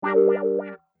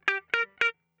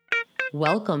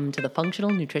Welcome to the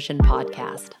Functional Nutrition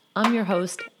Podcast. I'm your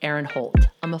host, Erin Holt.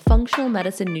 I'm a functional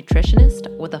medicine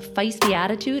nutritionist with a feisty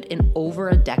attitude and over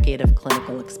a decade of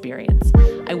clinical experience.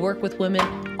 I work with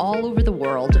women all over the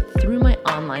world through my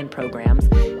online programs,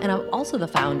 and I'm also the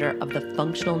founder of the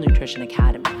Functional Nutrition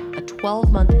Academy, a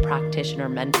 12-month practitioner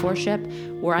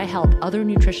mentorship where I help other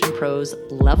nutrition pros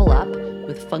level up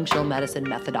with functional medicine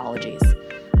methodologies.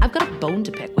 I've got a bone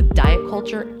to pick with diet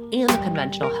culture and the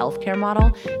conventional healthcare model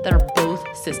that are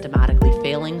both systematically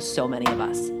failing so many of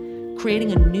us.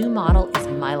 Creating a new model is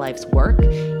my life's work,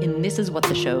 and this is what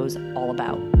the show's all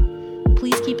about.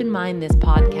 Please keep in mind this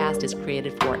podcast is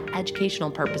created for educational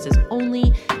purposes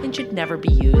only and should never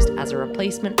be used as a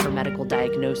replacement for medical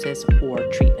diagnosis or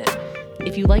treatment.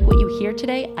 If you like what you hear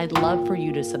today, I'd love for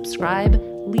you to subscribe,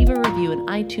 leave a review in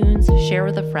iTunes, share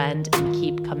with a friend, and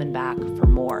keep coming back for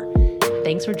more.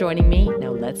 Thanks for joining me.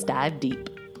 Now let's dive deep.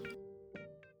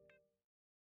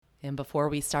 And before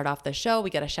we start off the show, we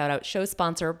got to shout out show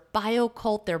sponsor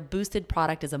BioCult. Their boosted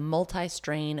product is a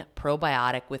multi-strain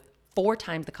probiotic with 4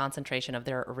 times the concentration of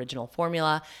their original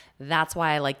formula. That's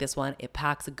why I like this one. It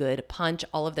packs a good punch.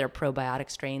 All of their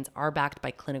probiotic strains are backed by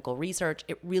clinical research.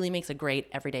 It really makes a great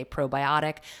everyday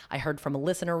probiotic. I heard from a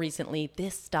listener recently,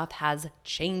 this stuff has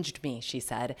changed me, she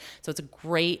said. So it's a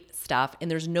great stuff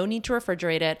and there's no need to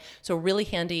refrigerate it. So really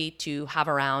handy to have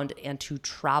around and to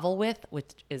travel with,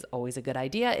 which is always a good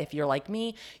idea. If you're like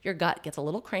me, your gut gets a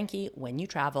little cranky when you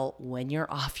travel, when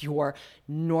you're off your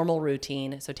normal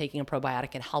routine. So taking a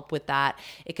probiotic can help with that.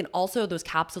 It can also, those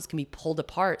capsules can be pulled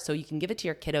apart. So you can give it to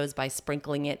your kiddos by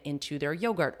sprinkling it into their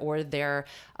yogurt or their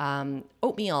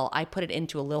oatmeal. I put it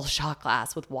into a little shot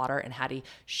glass with water and Hattie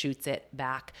shoots it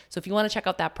back. So if you want to check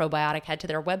out that probiotic, head to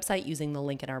their website using the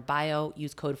link in our bio.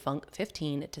 Use code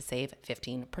FUNK15 to save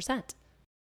 15%.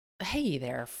 Hey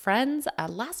there, friends.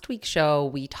 Last week's show,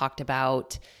 we talked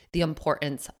about the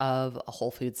importance of a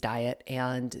whole foods diet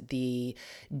and the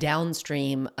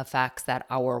downstream effects that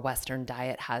our Western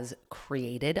diet has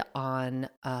created on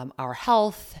our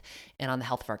health and on the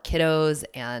health of our kiddos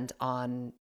and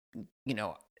on,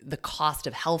 the cost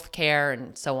of healthcare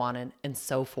and so on and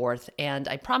so forth. And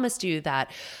I promised you that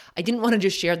I didn't want to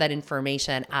just share that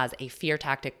information as a fear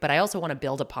tactic, but I also want to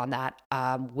build upon that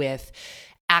with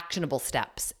actionable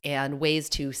steps and ways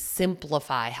to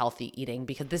simplify healthy eating,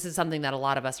 because this is something that a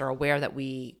lot of us are aware that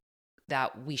we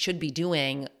should be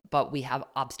doing, but we have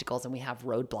obstacles and we have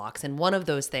roadblocks. And one of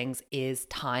those things is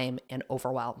time and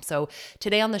overwhelm. So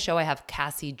today on the show, I have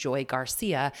Cassy Joy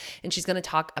Garcia, and she's going to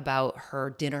talk about her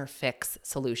dinner fix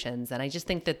solutions. And I just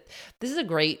think that this is a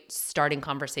great starting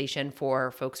conversation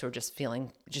for folks who are just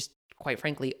feeling, quite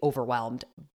frankly, overwhelmed.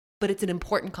 But it's an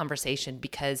important conversation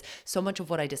because so much of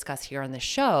what I discuss here on the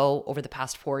show over the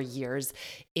past 4 years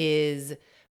is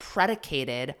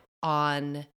predicated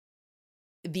on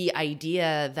the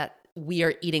idea that we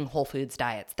are eating whole foods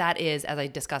diets. That is, as I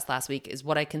discussed last week, is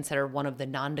what I consider one of the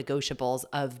non-negotiables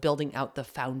of building out the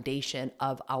foundation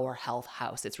of our health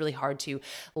house. It's really hard to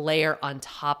layer on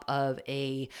top of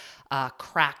a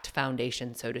cracked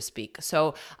foundation, so to speak.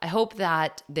 So I hope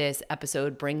that this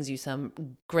episode brings you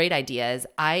some great ideas.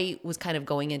 I was kind of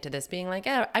going into this being like,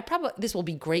 this will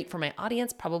be great for my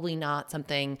audience, probably not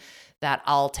something that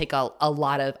I'll take a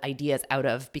lot of ideas out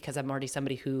of because I'm already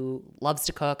somebody who loves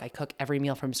to cook. I cook every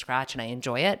meal from scratch and I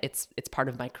enjoy it. It's part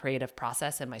of my creative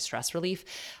process and my stress relief.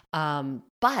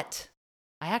 But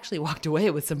I actually walked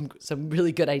away with some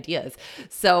really good ideas.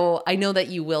 So I know that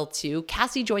you will too.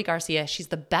 Cassy Joy Garcia, she's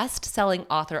the best-selling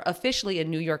author, officially a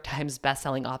New York Times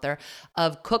best-selling author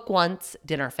of Cook Once,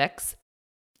 Dinner Fix.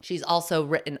 She's also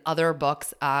written other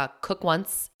books, Cook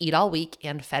Once, Eat All Week,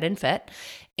 and Fed and Fit.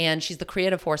 And she's the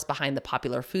creative force behind the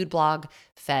popular food blog,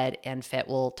 Fed and Fit.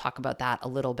 We'll talk about that a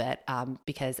little bit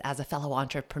because as a fellow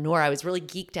entrepreneur, I was really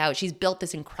geeked out. She's built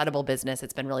this incredible business.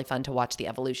 It's been really fun to watch the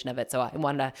evolution of it. So I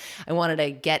wanted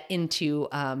to get into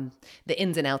the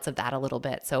ins and outs of that a little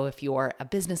bit. So if you're a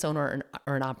business owner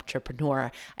or an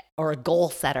entrepreneur or a goal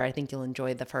setter, I think you'll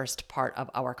enjoy the first part of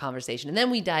our conversation. And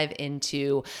then we dive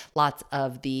into lots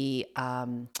of the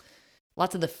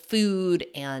food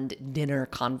and dinner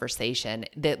conversation.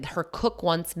 Her Cook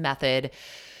Once method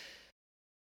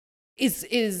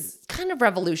is kind of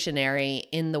revolutionary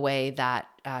in the way that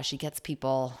she gets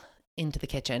people into the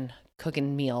kitchen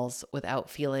cooking meals without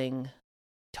feeling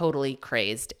totally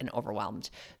crazed and overwhelmed.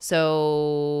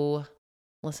 So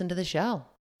listen to the show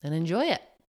and enjoy it.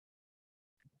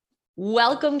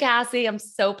 Welcome, Cassy. I'm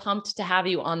so pumped to have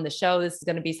you on the show. This is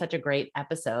going to be such a great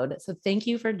episode. So thank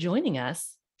you for joining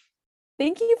us.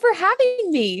 Thank you for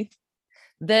having me.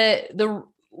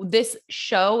 This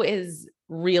show is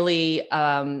really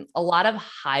a lot of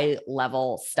high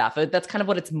level stuff. That's kind of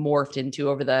what it's morphed into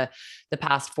over the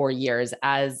past 4 years.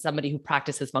 As somebody who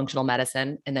practices functional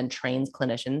medicine and then trains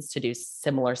clinicians to do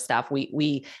similar stuff,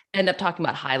 we end up talking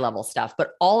about high level stuff.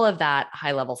 But all of that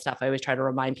high level stuff, I always try to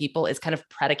remind people, is kind of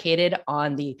predicated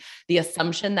on the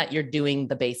assumption that you're doing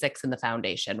the basics and the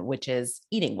foundation, which is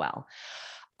eating well.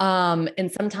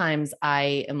 And sometimes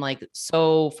I am like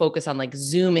so focused on like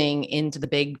zooming into the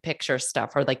big picture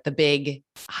stuff or like the big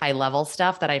high level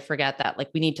stuff that I forget that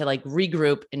like we need to like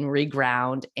regroup and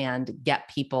reground and get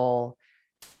people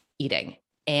eating.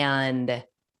 And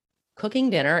cooking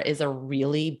dinner is a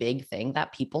really big thing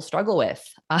that people struggle with.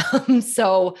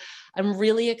 So I'm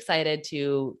really excited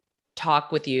to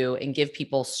talk with you and give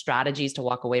people strategies to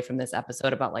walk away from this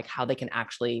episode about like how they can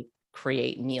actually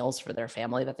create meals for their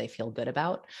family that they feel good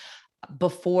about.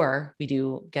 Before we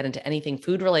do get into anything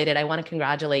food related, I want to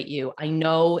congratulate you. I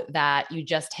know that you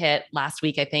just hit last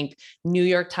week, I think, New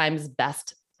York Times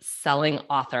best selling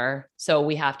author. So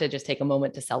we have to just take a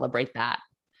moment to celebrate that.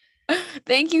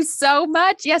 Thank you so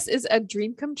much. Yes, it's a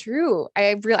dream come true.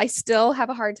 I still have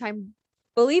a hard time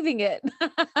believing it.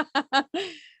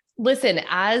 Listen,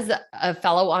 as a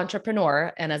fellow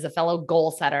entrepreneur and as a fellow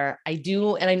goal setter, I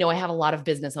do, and I know I have a lot of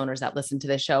business owners that listen to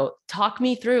this show. Talk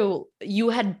me through,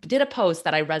 you did a post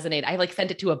that I resonate. I like sent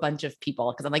it to a bunch of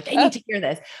people because I'm like, they need to hear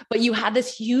this, but you had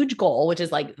this huge goal, which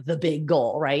is like the big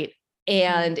goal, right?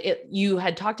 And you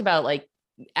had talked about like,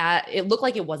 it looked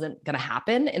like it wasn't going to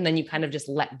happen. And then you kind of just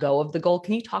let go of the goal.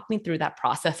 Can you talk me through that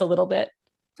process a little bit?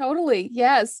 Totally.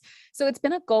 Yes. So it's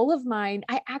been a goal of mine.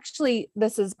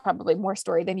 This is probably more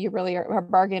story than you really are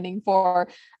bargaining for.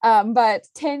 But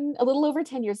a little over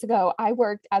 10 years ago, I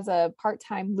worked as a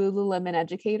part-time Lululemon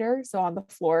educator. So on the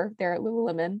floor there at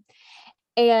Lululemon.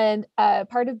 And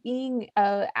part of being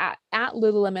at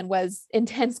Lululemon was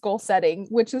intense goal setting,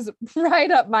 which is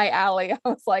right up my alley. I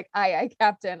was like, aye,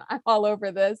 Captain, I'm all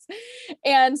over this.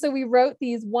 And so we wrote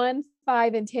these 1,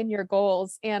 5, and 10-year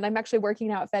goals. And I'm actually working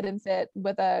now at Fed and Fit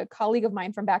with a colleague of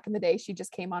mine from back in the day. She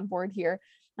just came on board here.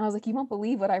 And I was like, you won't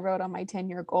believe what I wrote on my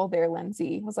 10-year goal there,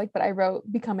 Lindsay. I was like, but I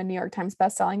wrote become a New York Times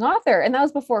bestselling author. And that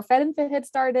was before Fed and Fit had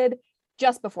started,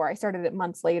 just before. I started it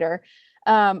months later.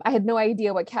 I had no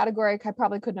idea what category. I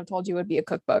probably couldn't have told you it would be a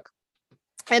cookbook.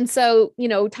 And so,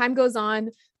 time goes on.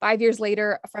 5 years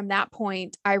later, from that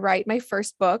point, I write my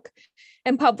first book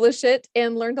and publish it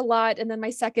and learned a lot. And then my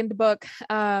second book,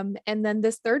 and then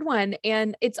this third one.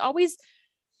 And it's always,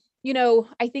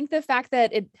 I think the fact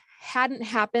that it hadn't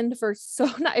happened for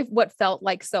what felt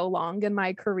like so long in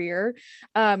my career.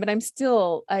 And I'm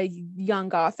still a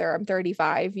young author. I'm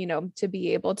 35, to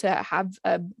be able to have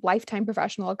a lifetime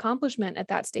professional accomplishment at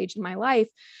that stage in my life.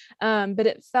 But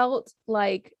it felt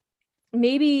like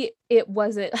maybe it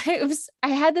wasn't, I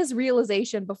had this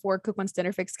realization before Cook Once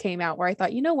Dinner Fix came out where I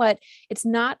thought, you know what, it's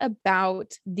not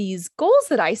about these goals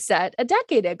that I set a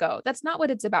decade ago. That's not what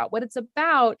it's about. What it's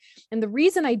about, and the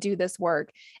reason I do this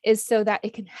work is so that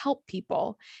it can help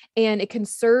people and it can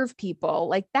serve people.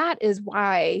 Like that is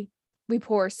why we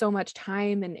pour so much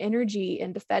time and energy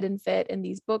into Fed and Fit and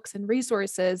these books and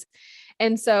resources.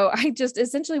 And so I just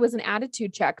essentially was an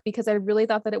attitude check because I really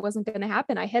thought that it wasn't going to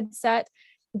happen. I had set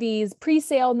these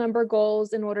pre-sale number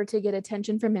goals in order to get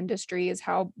attention from industry, is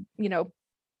how,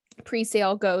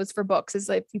 pre-sale goes for books, is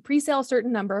like if you pre-sale a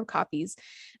certain number of copies,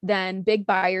 then big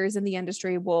buyers in the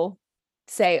industry will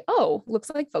say, oh,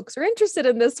 looks like folks are interested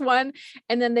in this one.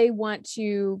 And then they want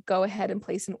to go ahead and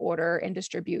place an order and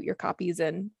distribute your copies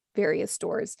in various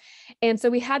stores. And so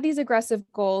we had these aggressive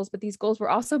goals, but these goals were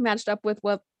also matched up with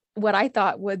what I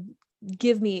thought would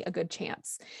give me a good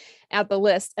chance at the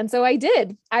list. And so I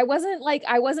did. I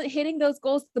wasn't hitting those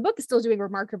goals. The book is still doing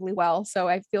remarkably well. So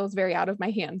I feel it's very out of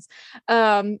my hands.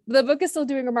 The book is still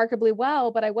doing remarkably well,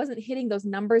 but I wasn't hitting those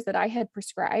numbers that I had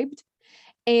prescribed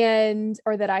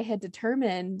or that I had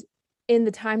determined in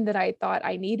the time that I thought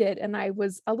I needed. And I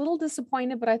was a little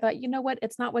disappointed, but I thought, you know what?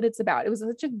 It's not what it's about. It was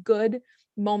such a good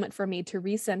moment for me to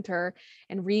recenter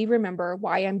and remember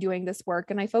why I'm doing this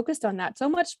work. And I focused on that so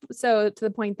much so to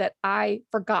the point that I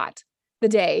forgot the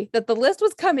day that the list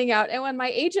was coming out. And when my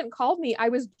agent called me, I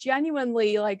was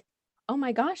genuinely like, oh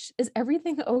my gosh, is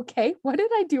everything okay? What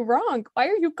did I do wrong? Why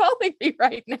are you calling me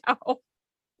right now?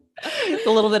 It's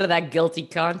a little bit of that guilty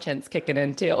conscience kicking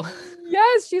in too.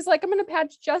 Yes. She's like, I'm going to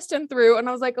patch Justin through. And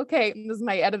I was like, okay. And this is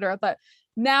my editor. I thought,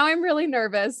 now I'm really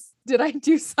nervous. Did I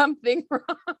do something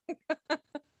wrong?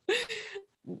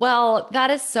 Well, that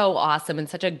is so awesome and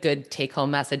such a good take home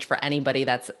message for anybody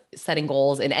that's setting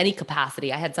goals in any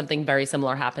capacity. I had something very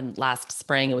similar happen last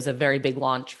spring. It was a very big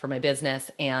launch for my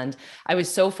business. And I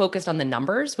was so focused on the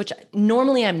numbers, which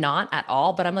normally I'm not at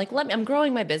all, but I'm like, I'm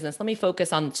growing my business. Let me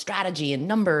focus on strategy and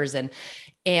numbers.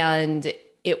 And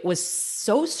it was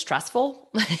so stressful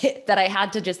that I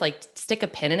had to just like stick a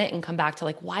pin in it and come back to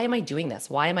like, why am I doing this?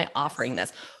 Why am I offering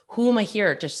this? Who am I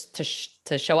here just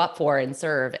to show up for and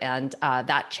serve? And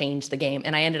that changed the game.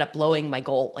 And I ended up blowing my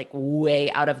goal like way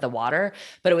out of the water.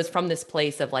 But it was from this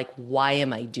place of like, why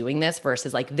am I doing this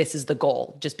versus like, this is the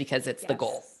goal just because it's the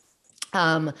goal.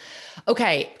 Yes.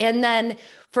 Okay. And then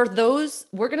for those,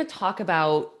 we're going to talk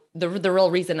about the real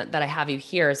reason that I have you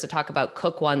here is to talk about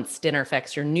Cook Once, Dinner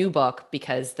Fix, your new book,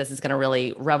 because this is going to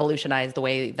really revolutionize the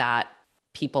way that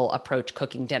people approach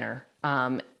cooking dinner.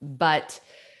 But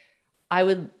I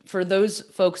would, for those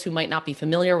folks who might not be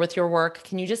familiar with your work,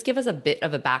 can you just give us a bit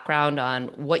of a background on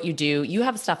what you do? You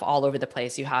have stuff all over the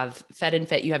place. You have Fed and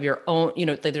Fit, you have your own,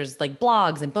 there's like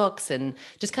blogs and books, and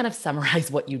just kind of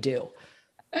summarize what you do.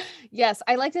 Yes,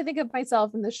 I like to think of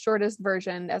myself in the shortest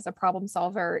version as a problem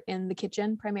solver in the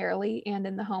kitchen primarily, and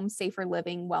in the home, safer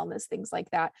living, wellness, things like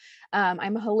that.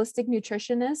 I'm a holistic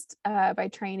nutritionist by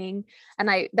training, and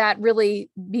I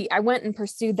went and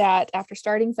pursued that after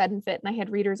starting Fed and Fit, and I had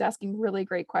readers asking really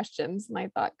great questions, and I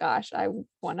thought, gosh, I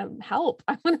want to help.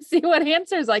 I want to see what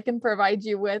answers I can provide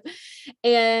you with,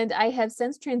 and I have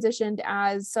since transitioned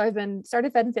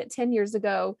started Fed and Fit 10 years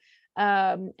ago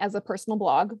as a personal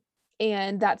blog.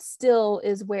 And that still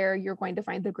is where you're going to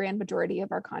find the grand majority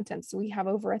of our content. So we have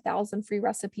over 1,000 free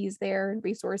recipes there and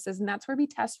resources. And that's where we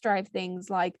test drive things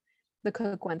like the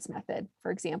Cook Once method,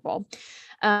 for example,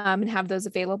 and have those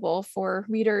available for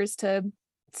readers to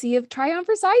try on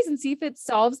for size and see if it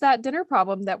solves that dinner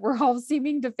problem that we're all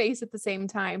seeming to face at the same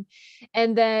time.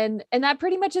 And that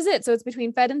pretty much is it. So it's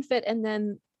between Fed and Fit and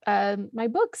then my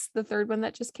books, the third one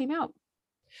that just came out.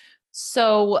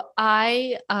 So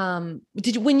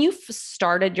when you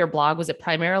started your blog, was it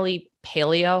primarily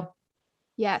paleo?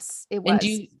 Yes, it And was.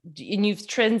 you've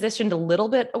transitioned a little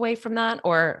bit away from that,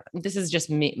 or this is just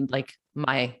me, like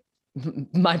my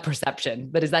perception,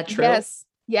 but is that true?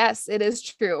 Yes, it is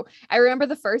true. I remember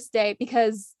the first day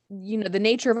because, the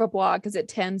nature of a blog, because it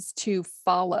tends to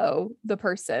follow the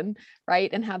person, right?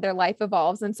 And how their life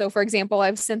evolves. And so, for example,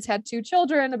 I've since had 2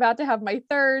 children, about to have my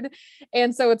third.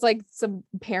 And so it's like some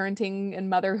parenting and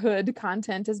motherhood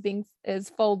content is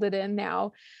folded in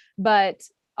now. But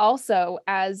also,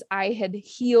 as I had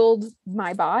healed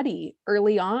my body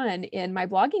early on in my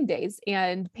blogging days,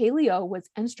 and paleo was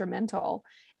instrumental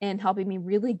in helping me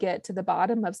really get to the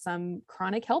bottom of some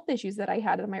chronic health issues that I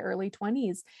had in my early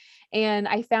 20s. And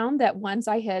I found that once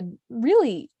I had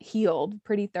really healed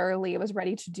pretty thoroughly, I was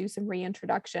ready to do some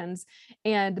reintroductions.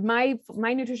 And my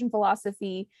nutrition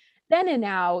philosophy then and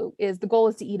now is the goal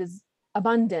is to eat as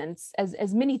abundance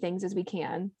as many things as we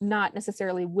can, not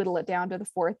necessarily whittle it down to the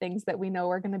 4 things that we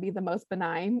know are going to be the most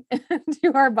benign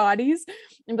to our bodies,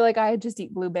 and be like, I just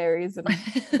eat blueberries and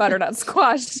butternut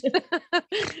squash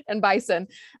and bison.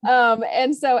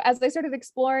 And so as I started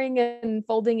exploring and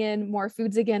folding in more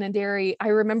foods again and dairy, I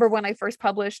remember when I first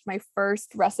published my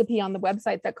first recipe on the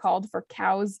website that called for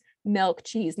cow's milk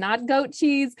cheese, not goat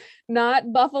cheese,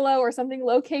 not buffalo or something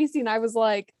low casein. I was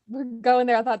like, we're going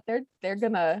there. I thought they're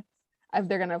gonna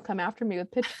come after me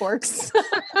with pitchforks.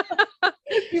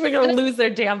 People are going to lose their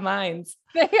damn minds.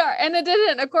 They are. And it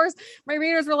didn't. Of course, my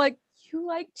readers were like, you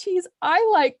like cheese? I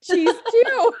like cheese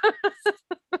too.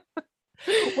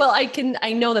 Well,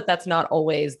 I know that that's not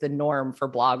always the norm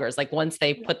for bloggers. Like once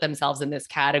they put themselves in this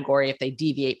category, if they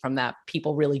deviate from that,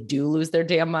 people really do lose their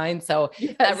damn mind. So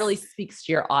that really speaks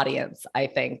to your audience, I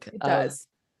think. It does.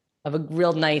 Of a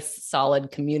real nice,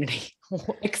 solid community,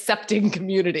 accepting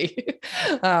community.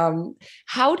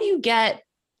 How do you get,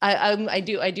 I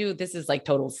do, this is like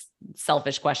total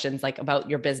selfish questions, like about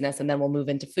your business, and then we'll move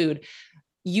into food.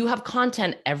 You have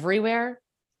content everywhere.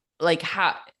 Like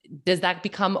how does that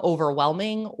become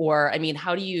overwhelming? Or, I mean,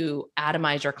 how do you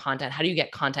atomize your content? How do you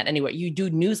get content anywhere? You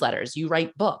do newsletters, you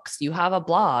write books, you have a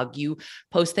blog, you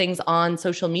post things on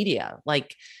social media.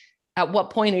 Like at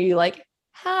what point are you like,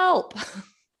 help?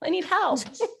 I need help.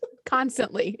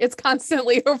 Constantly. It's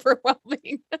constantly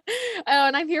overwhelming.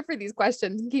 And I'm here for these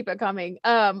questions. Keep it coming.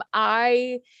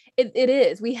 It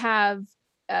is. We have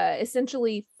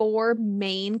essentially 4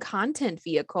 main content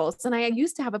vehicles. And I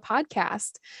used to have a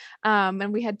podcast,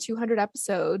 and we had 200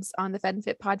 episodes on the Fed and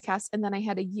Fit podcast. And then I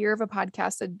had a year of a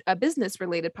podcast, a business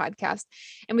related podcast.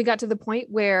 And we got to the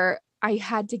point where I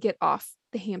had to get off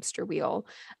the hamster wheel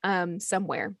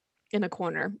somewhere. in a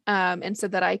corner. And so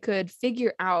that I could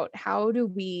figure out, how do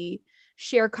we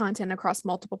share content across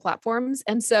multiple platforms?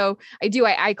 And so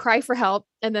I cry for help.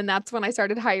 And then that's when I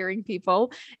started hiring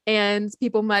people, and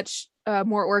people much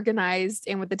more organized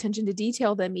and with attention to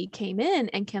detail than me came in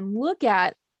and can look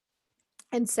at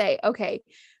and say, okay,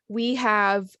 we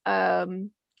have,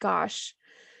 gosh,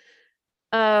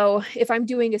 oh, if I'm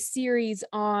doing a series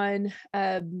on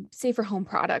safer home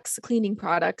products, cleaning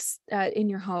products in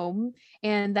your home,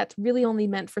 and that's really only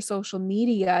meant for social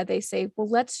media, they say, well,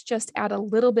 let's just add a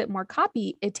little bit more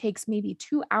copy. It takes maybe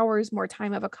 2 hours more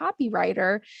time of a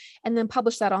copywriter, and then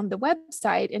publish that on the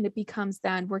website. And it becomes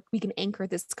then where we can anchor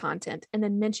this content and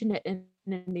then mention it in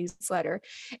a newsletter.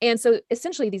 And so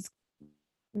essentially these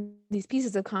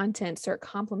pieces of content start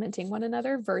complementing one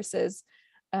another versus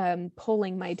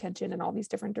pulling my attention in all these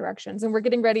different directions. And we're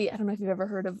getting ready. I don't know if you've ever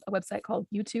heard of a website called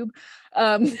YouTube.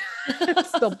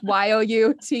 Spelled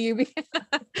YOUTUB.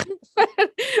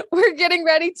 We're getting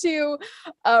ready to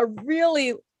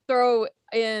really throw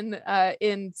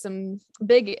in some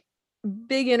big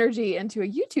energy into a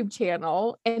YouTube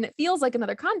channel. And it feels like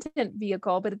another content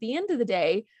vehicle, but at the end of the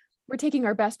day, we're taking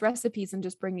our best recipes and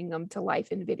just bringing them to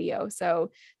life in video.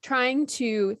 So trying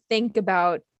to think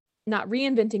about not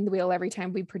reinventing the wheel every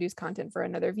time we produce content for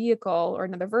another vehicle or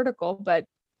another vertical, but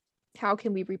how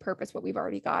can we repurpose what we've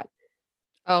already got?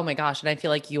 Oh my gosh. And I feel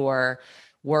like your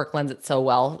work lends it so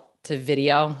well to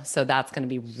video. So that's going to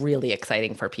be really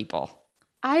exciting for people.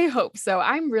 I hope so.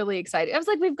 I'm really excited. I was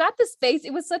like, we've got the space.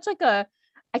 It was such like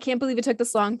I can't believe it took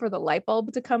this long for the light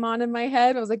bulb to come on in my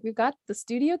head. I was like, we've got the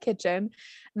studio kitchen.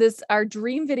 Our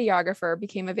dream videographer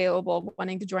became available,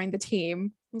 wanting to join the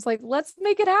team. I was like, let's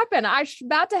make it happen. I'm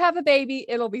about to have a baby.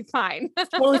 It'll be fine.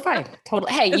 Totally fine.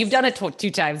 Totally. Hey, you've done it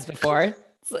 2 times before.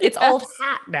 It's old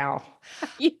hat now.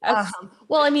 Yes.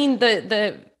 Well, I mean,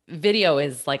 the video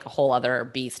is like a whole other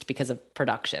beast because of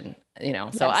production, so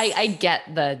Yes. I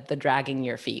get the dragging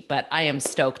your feet, but I am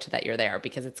stoked that you're there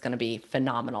because it's going to be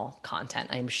phenomenal content,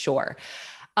 I'm sure.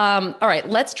 All right,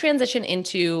 let's transition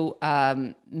into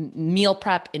meal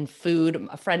prep and food.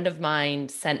 A friend of mine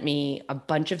sent me a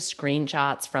bunch of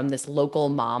screenshots from this local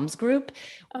moms group.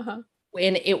 Uh-huh.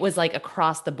 And it was like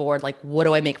across the board, like, what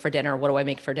do I make for dinner? What do I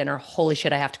make for dinner? Holy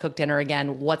shit, I have to cook dinner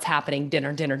again. What's happening?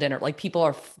 Dinner, dinner, dinner. Like people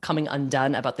are coming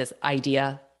undone about this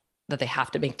idea that they have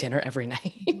to make dinner every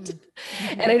night.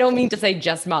 Mm-hmm. And I don't mean to say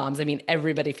just moms. I mean,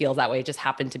 everybody feels that way. It just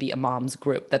happened to be a mom's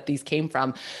group that these came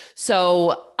from.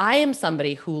 So I am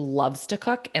somebody who loves to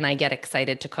cook and I get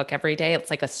excited to cook every day. It's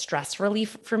like a stress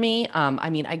relief for me. I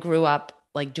mean, I grew up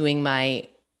like doing my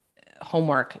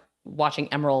homework,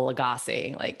 watching Emerald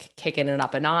Lagasse, like kicking it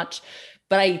up a notch.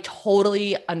 But I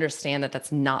totally understand that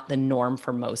that's not the norm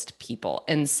for most people.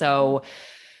 And so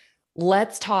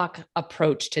let's talk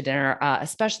approach to dinner,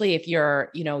 especially if you're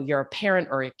a parent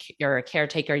or you're a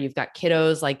caretaker, you've got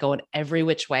kiddos like going every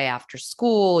which way after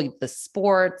school, the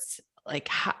sports, like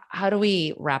how do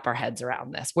we wrap our heads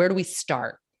around this? Where do we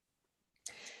start?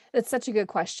 That's such a good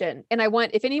question. And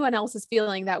if anyone else is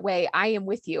feeling that way, I am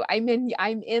with you. I'm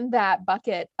in that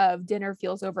bucket of dinner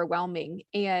feels overwhelming.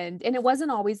 And it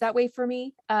wasn't always that way for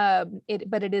me. But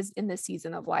it is in this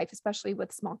season of life, especially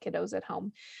with small kiddos at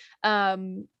home.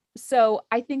 So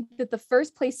I think that the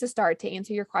first place to start to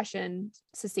answer your question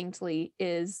succinctly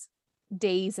is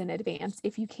days in advance,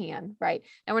 if you can, right?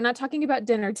 And we're not talking about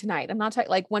dinner tonight. I'm not talking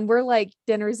like when we're like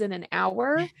dinner's in an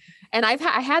hour, and I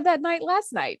had that night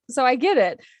last night, so I get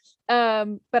it.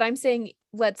 But I'm saying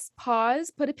let's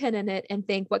pause, put a pin in it, and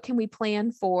think, what can we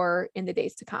plan for in the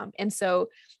days to come? And so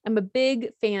I'm a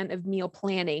big fan of meal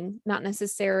planning. Not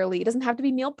necessarily, it doesn't have to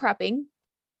be meal prepping,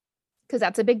 because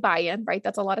that's a big buy-in, right?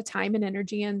 That's a lot of time and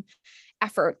energy and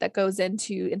effort that goes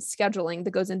into and scheduling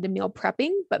that goes into meal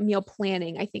prepping, but meal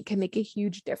planning, I think, can make a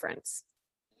huge difference.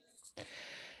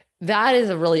 That is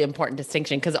a really important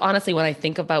distinction because honestly, when I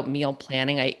think about meal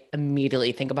planning, I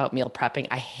immediately think about meal prepping.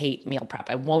 I hate meal prep.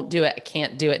 I won't do it. I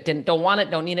can't do it. Don't want it.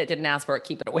 Don't need it. Didn't ask for it.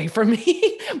 Keep it away from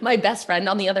me. My best friend,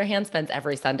 on the other hand, spends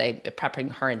every Sunday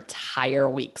prepping her entire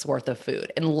week's worth of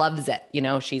food and loves it.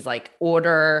 She's like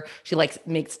she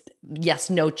makes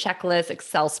yes, no checklists,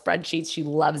 Excel spreadsheets. She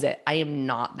loves it. I am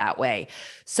not that way.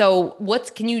 So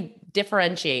can you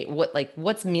differentiate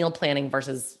what's meal planning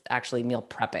versus actually meal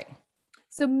prepping?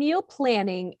 So meal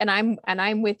planning, and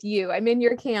I'm with you. I'm in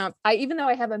your camp. Even though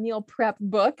I have a meal prep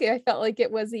book, I felt like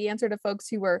it was the answer to folks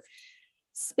who were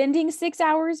spending 6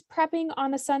 hours prepping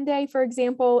on a Sunday, for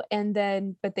example,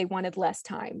 but they wanted less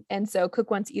time. And so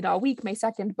Cook Once, Eat All Week, my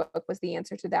second book, was the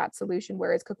answer to that solution.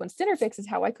 Whereas Cook Once Dinner Fix is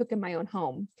how I cook in my own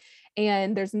home.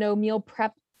 And there's no meal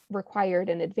prep required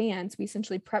in advance. We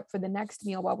essentially prep for the next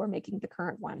meal while we're making the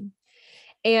current one.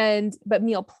 But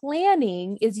meal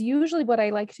planning is usually what I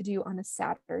like to do on a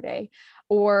Saturday,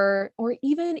 or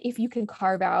even if you can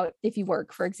carve out, if you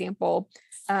work, for example,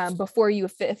 before you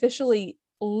officially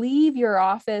leave your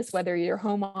office, whether your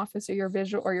home office or your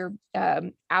visual or your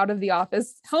out of the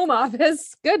office, home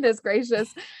office, goodness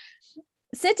gracious,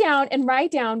 sit down and write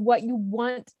down what you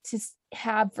want to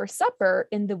have for supper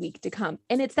in the week to come.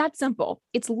 And it's that simple.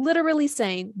 It's literally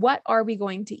saying, what are we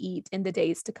going to eat in the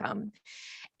days to come?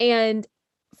 And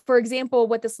for example,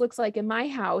 what this looks like in my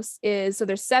house is, so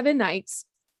there's 7 nights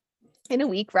in a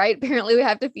week, right? Apparently we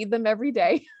have to feed them every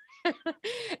day.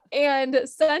 And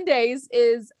Sundays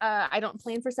is, I don't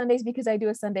plan for Sundays because I do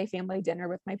a Sunday family dinner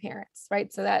with my parents,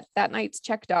 right? So that night's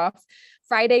checked off.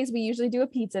 Fridays, we usually do a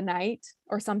pizza night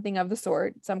or something of the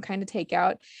sort, some kind of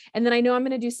takeout. And then I know I'm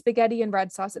going to do spaghetti and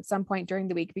red sauce at some point during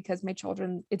the week because my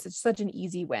children, it's such an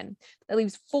easy win. That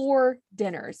leaves 4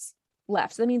 dinners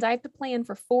left. So that means I have to plan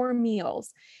for 4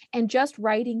 meals, and just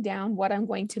writing down what I'm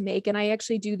going to make. And I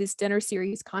actually do this dinner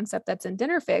series concept that's in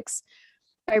Dinner Fix.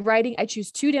 By writing, I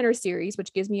choose 2 dinner series,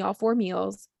 which gives me all 4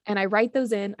 meals, and I write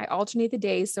those in. I alternate the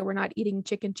days, so we're not eating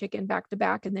chicken back to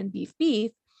back and then beef,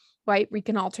 right? We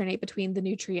can alternate between the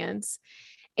nutrients.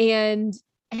 And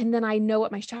then I know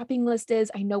what my shopping list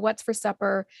is. I know what's for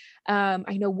supper.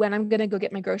 I know when I'm going to go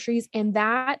get my groceries. And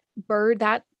that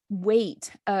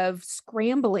weight of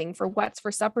scrambling for what's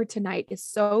for supper tonight is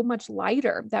so much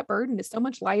lighter. That burden is so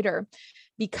much lighter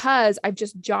because I've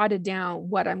just jotted down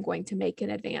what I'm going to make in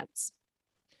advance.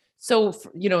 So,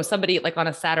 somebody like on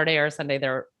a Saturday or a Sunday,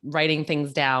 they're writing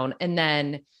things down, and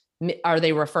then are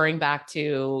they referring back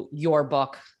to your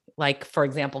book? Like, for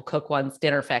example, Cook Once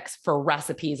Dinner Fix for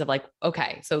recipes of like,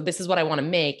 okay, so this is what I want to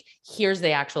make. Here's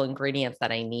the actual ingredients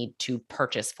that I need to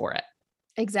purchase for it.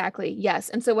 Exactly. Yes.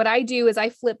 And so what I do is I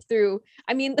flip through,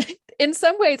 I mean, in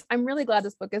some ways, I'm really glad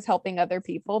this book is helping other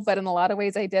people, but in a lot of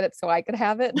ways I did it so I could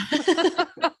have it.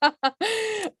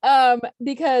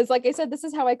 Because like I said, this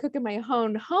is how I cook in my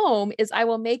own home is I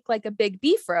will make like a big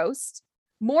beef roast,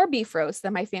 more beef roast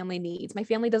than my family needs. My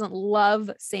family doesn't love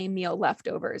same meal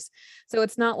leftovers. So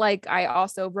it's not like I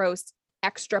also roast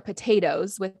extra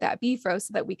potatoes with that beef roast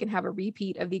so that we can have a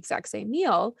repeat of the exact same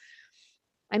meal.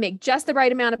 I make just the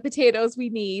right amount of potatoes we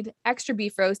need, extra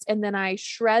beef roast, and then I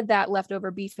shred that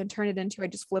leftover beef and turn it into, I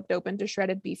just flipped open to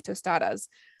shredded beef tostadas,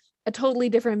 a totally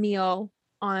different meal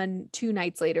on 2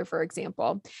 nights later, for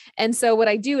example. And so what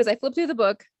I do is I flip through the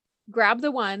book, grab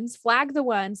the ones, flag the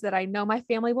ones that I know my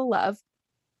family will love,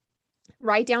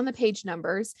 write down the page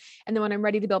numbers. And then when I'm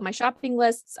ready to build my shopping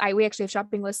lists, we actually have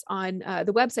shopping lists on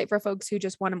the website for folks who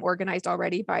just want them organized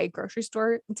already by grocery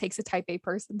store. It takes a type A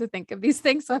person to think of these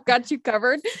things. So I've got you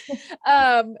covered.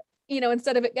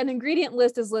 Instead of an ingredient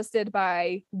list is listed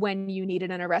by when you need it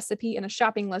in a recipe, and a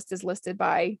shopping list is listed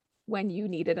by when you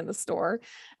need it in the store.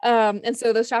 And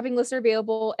so those shopping lists are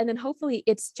available. And then hopefully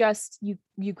it's just, you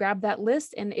grab that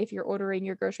list. And if you're ordering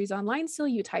your groceries online still,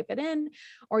 you type it in,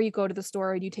 or you go to the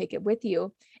store and you take it with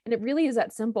you. And it really is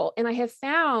that simple. And I have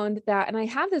found that, and I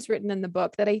have this written in the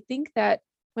book, that I think that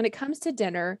when it comes to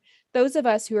dinner, those of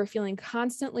us who are feeling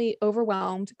constantly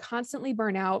overwhelmed, constantly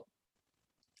burnout,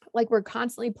 like we're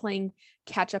constantly playing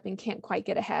catch up and can't quite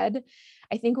get ahead,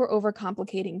 I think we're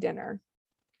overcomplicating dinner.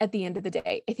 At the end of the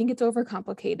day, I think it's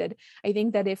overcomplicated. I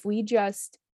think that if we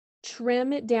just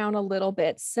trim it down a little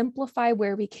bit, simplify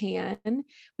where we can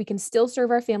still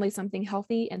serve our family something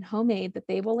healthy and homemade that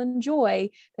they will enjoy,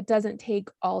 that doesn't take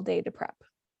all day to prep.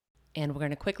 And we're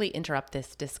going to quickly interrupt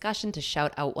this discussion to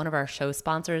shout out one of our show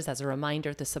sponsors. As a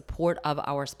reminder, the support of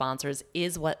our sponsors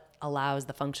is what allows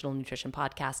the Functional Nutrition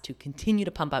Podcast to continue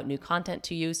to pump out new content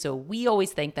to you. So we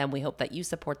always thank them. We hope that you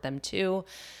support them too.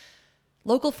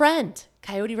 Local friend,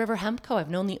 Coyote River Hemp Co. I've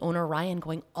known the owner, Ryan,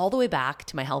 going all the way back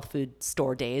to my health food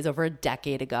store days over a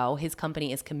decade ago. His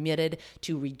company is committed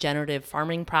to regenerative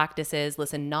farming practices.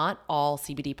 Listen, not all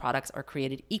CBD products are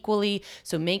created equally,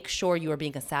 so make sure you are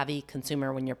being a savvy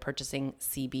consumer when you're purchasing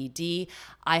CBD.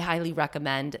 I highly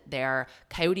recommend their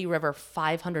Coyote River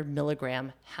 500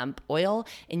 milligram hemp oil,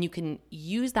 and you can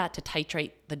use that to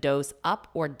titrate the dose up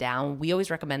or down. We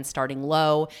always recommend starting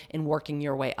low and working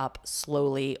your way up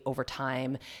slowly over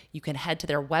time. You can head to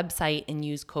their website and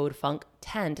use code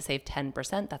FUNK10 to save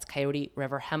 10%. That's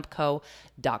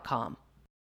coyoteriverhempco.com.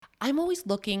 I'm always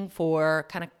looking for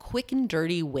kind of quick and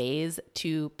dirty ways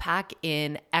to pack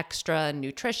in extra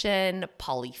nutrition,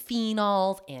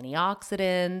 polyphenols,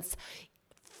 antioxidants,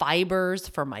 fibers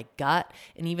for my gut,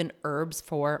 and even herbs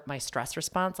for my stress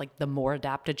response. Like the more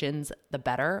adaptogens, the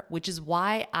better, which is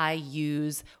why I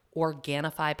use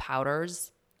Organifi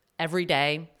powders every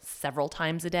day, several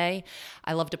times a day.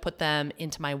 I love to put them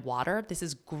into my water. This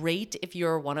is great if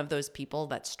you're one of those people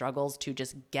that struggles to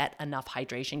just get enough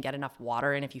hydration, get enough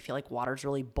water. And if you feel like water's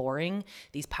really boring,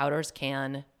 these powders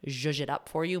can zhuzh it up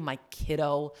for you. My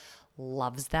kiddo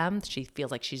loves them. She feels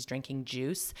like she's drinking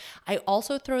juice. I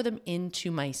also throw them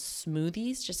into my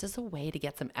smoothies just as a way to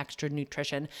get some extra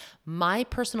nutrition. My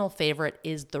personal favorite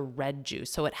is the red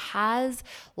juice. So it has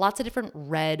lots of different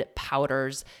red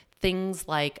powders, things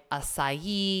like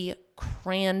acai,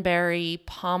 cranberry,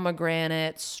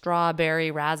 pomegranate, strawberry,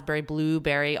 raspberry,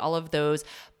 blueberry, all of those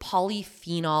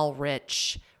polyphenol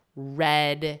rich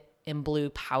red and blue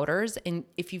powders. And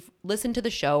if you've listened to the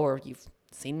show or you've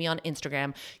seen me on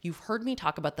Instagram, you've heard me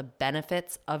talk about the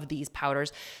benefits of these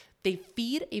powders. They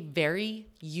feed a very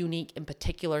unique and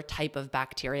particular type of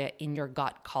bacteria in your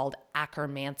gut called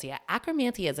Akkermansia.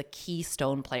 Akkermansia is a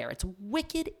keystone player. It's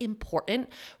wicked important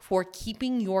for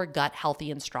keeping your gut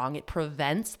healthy and strong. It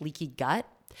prevents leaky gut.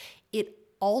 It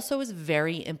also is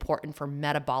very important for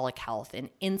metabolic health and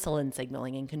insulin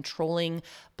signaling and controlling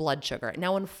blood sugar.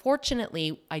 Now,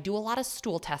 unfortunately, I do a lot of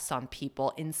stool tests on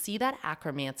people and see that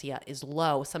Akkermansia is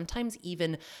low, sometimes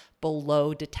even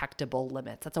below detectable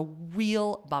limits. That's a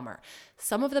real bummer.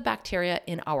 Some of the bacteria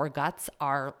in our guts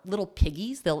are little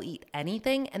piggies. They'll eat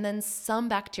anything. And then some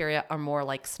bacteria are more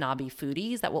like snobby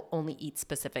foodies that will only eat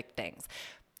specific things.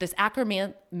 This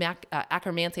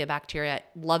Akkermansia bacteria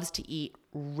loves to eat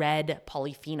red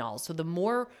polyphenols. So the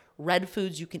more red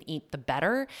foods you can eat, the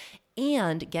better.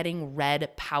 And getting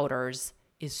red powders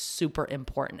is super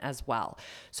important as well.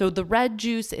 So the red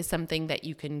juice is something that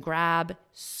you can grab,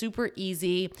 super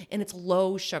easy, and it's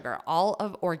low sugar. All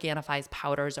of Organifi's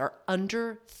powders are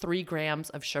under 3 grams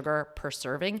of sugar per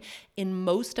serving, and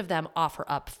most of them offer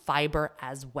up fiber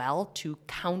as well to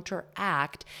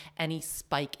counteract any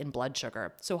spike in blood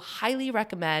sugar. So highly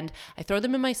recommend. I throw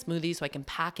them in my smoothie so I can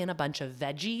pack in a bunch of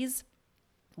veggies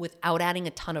without adding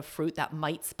a ton of fruit that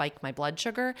might spike my blood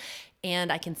sugar,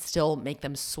 and I can still make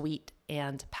them sweet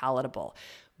and palatable.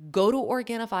 Go to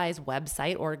Organifi's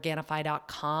website,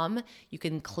 Organifi.com. You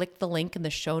can click the link in the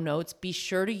show notes. Be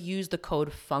sure to use the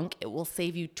code FUNK. It will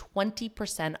save you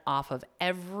 20% off of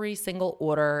every single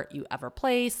order you ever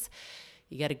place.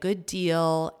 You get a good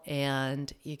deal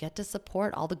and you get to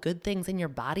support all the good things in your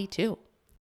body too.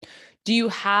 Do you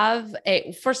have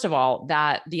first of all,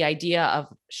 that the idea of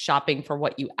shopping for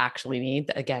what you actually need,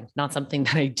 again, not something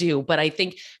that I do, but I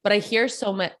hear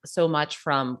so much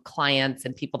from clients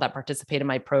and people that participate in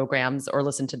my programs or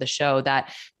listen to the show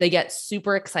that they get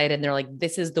super excited and they're like,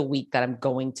 this is the week that I'm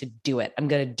going to do it. I'm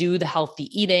going to do the healthy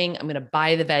eating. I'm going to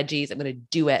buy the veggies. I'm going to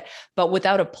do it. But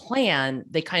without a plan,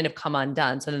 they kind of come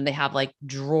undone. So then they have like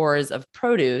drawers of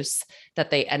produce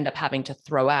that they end up having to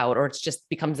throw out, or it just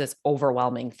becomes this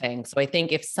overwhelming thing. So I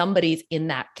think if somebody's in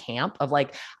that camp of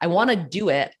like, I want to do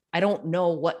it, I don't know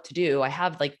what to do. I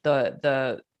have like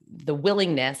the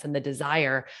willingness and the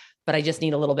desire, but I just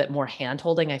need a little bit more hand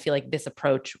holding. I feel like this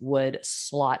approach would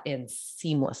slot in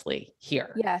seamlessly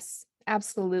here. Yes,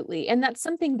 absolutely. And that's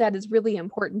something that is really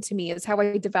important to me, is how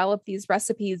I develop these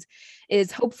recipes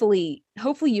is hopefully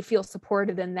you feel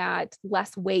supported in that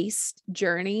less waste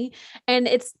journey. And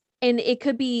it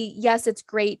could be, yes, it's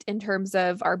great in terms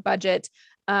of our budget.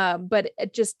 But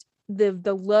it just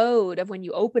the load of when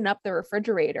you open up the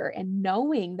refrigerator and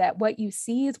knowing that what you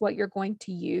see is what you're going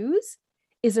to use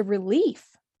is a relief.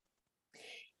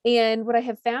 And what I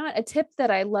have found, a tip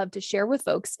that I love to share with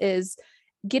folks, is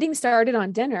getting started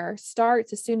on dinner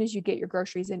starts as soon as you get your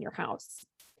groceries in your house.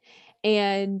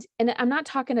 And I'm not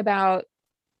talking about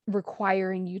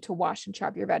requiring you to wash and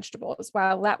chop your vegetables.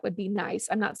 While that would be nice,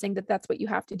 I'm not saying that that's what you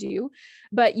have to do,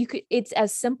 but it's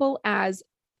as simple as,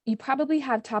 you probably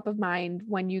have top of mind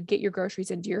when you get your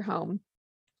groceries into your home.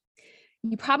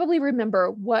 You probably remember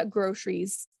what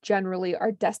groceries generally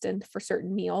are destined for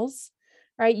certain meals,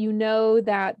 right? You know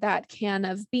that can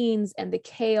of beans and the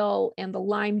kale and the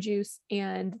lime juice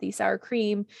and the sour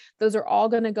cream, those are all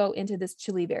going to go into this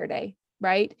chili verde,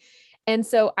 right? And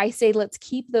so I say, let's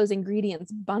keep those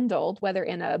ingredients bundled, whether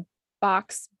in a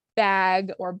box,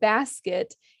 bag, or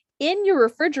basket, in your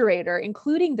refrigerator,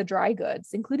 including the dry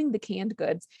goods, including the canned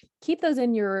goods. Keep those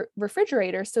in your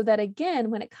refrigerator so that, again,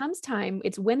 when it comes time,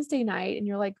 it's Wednesday night and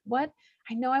you're like, what?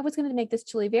 I know I was going to make this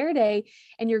chili verde,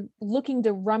 and you're looking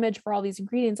to rummage for all these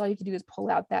ingredients. All you have to do is pull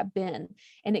out that bin,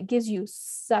 and it gives you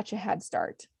such a head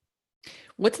start.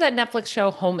 What's that Netflix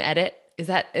show, Home Edit?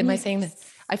 Am I saying that?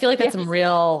 I feel like that's some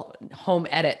real home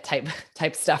edit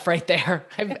type stuff right there.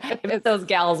 I bet those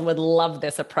gals would love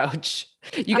this approach.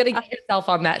 You got to get yourself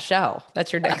on that show.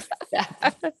 That's your next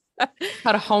step.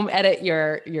 how to home edit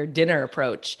your dinner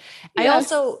approach. I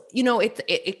Yes. also,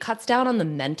 it cuts down on the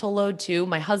mental load too.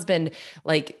 My husband,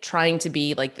 like trying to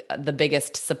be like the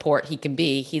biggest support he can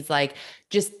be. He's like,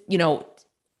 just,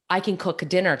 I can cook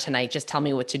dinner tonight. Just tell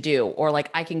me what to do. Or like,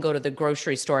 I can go to the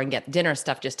grocery store and get dinner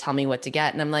stuff. Just tell me what to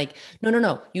get. And I'm like, no, no,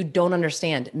 no, you don't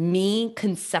understand. Me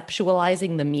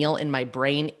conceptualizing the meal in my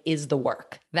brain is the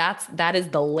work. That is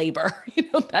the labor.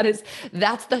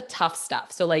 That's the tough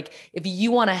stuff. So like, if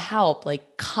you want to help,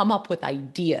 like come up with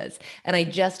ideas. And I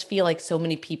just feel like so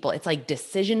many people, it's like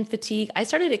decision fatigue. I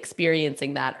started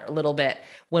experiencing that a little bit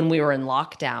when we were in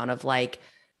lockdown of like,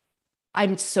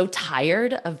 I'm so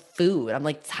tired of food. I'm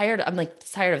like tired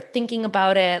of thinking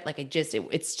about it. Like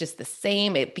it's just the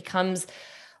same. It becomes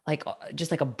like just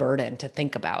like a burden to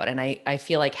think about. And I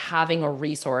feel like having a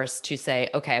resource to say,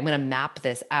 okay, I'm going to map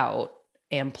this out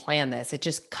and plan this. It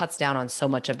just cuts down on so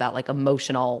much of that like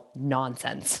emotional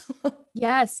nonsense.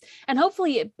 Yes. And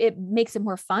hopefully it makes it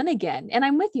more fun again. And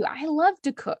I'm with you. I love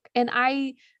to cook and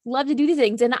I love to do these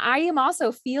things. And I am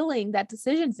also feeling that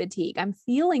decision fatigue. I'm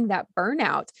feeling that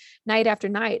burnout night after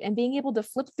night and being able to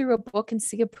flip through a book and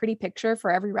see a pretty picture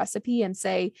for every recipe and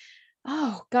say,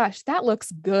 oh gosh, that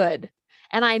looks good.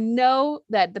 And I know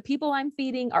that the people I'm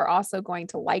feeding are also going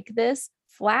to like this.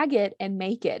 Flag it and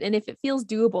make it. And if it feels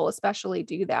doable, especially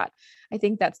do that. I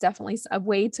think that's definitely a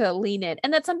way to lean in.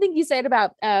 And that's something you said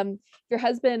about your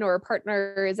husband or a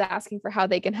partner is asking for how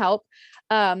they can help.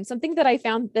 Something that I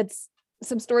found that's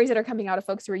some stories that are coming out of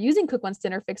folks who are using Cook Once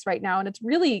Dinner Fix right now. And it's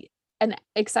really an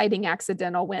exciting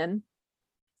accidental win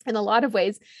in a lot of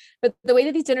ways. But the way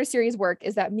that these dinner series work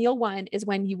is that meal one is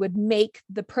when you would make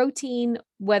the protein,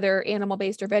 whether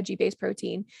animal-based or veggie-based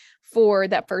protein for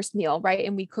that first meal, right?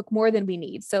 And we cook more than we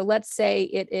need. So let's say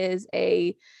it is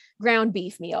a ground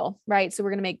beef meal, right? So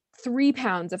we're going to make 3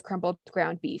 pounds of crumbled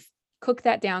ground beef. Cook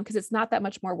that down because it's not that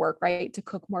much more work, right? To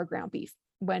cook more ground beef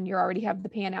when you already have the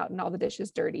pan out and all the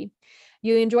dishes dirty.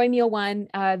 You enjoy meal one.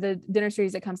 The dinner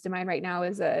series that comes to mind right now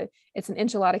is it's an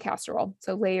enchilada casserole.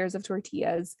 So layers of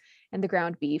tortillas and the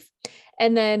ground beef.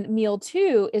 And then meal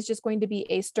two is just going to be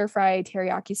a stir fry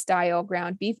teriyaki style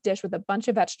ground beef dish with a bunch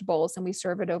of vegetables, and we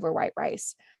serve it over white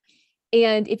rice.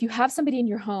 And if you have somebody in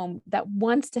your home that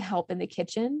wants to help in the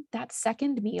kitchen, that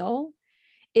second meal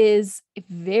is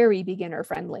very beginner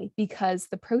friendly because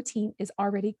the protein is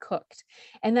already cooked.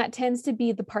 And that tends to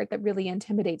be the part that really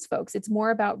intimidates folks. It's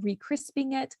more about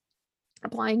re-crisping it,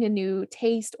 applying a new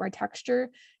taste or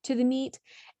texture to the meat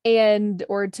and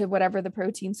or to whatever the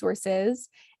protein source is.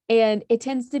 And it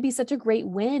tends to be such a great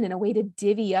win and a way to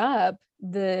divvy up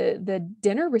the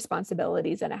dinner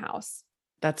responsibilities in a house.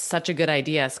 That's such a good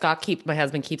idea. My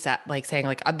husband keeps at like saying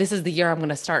like, this is the year I'm going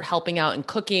to start helping out and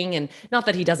cooking. And not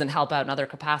that he doesn't help out in other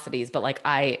capacities, but like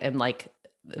I am like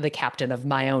the captain of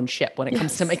my own ship when it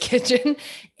comes to my Yes. kitchen.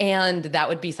 And that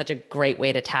would be such a great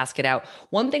way to task it out.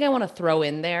 One thing I want to throw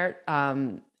in there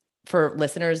for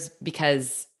listeners,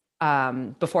 because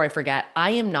before I forget,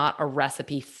 I am not a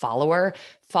recipe follower.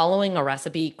 Following a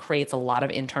recipe creates a lot of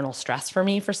internal stress for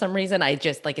me for some reason. I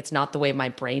just like, it's not the way my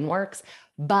brain works.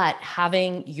 But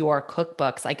having your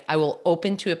cookbooks, like I will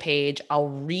open to a page,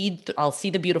 I'll see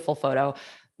the beautiful photo,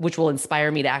 which will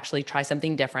inspire me to actually try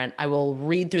something different. I will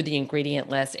read through the ingredient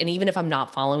list. And even if I'm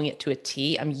not following it to a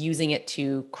T, I'm using it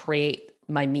to create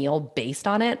my meal based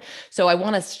on it. So I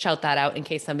want to shout that out in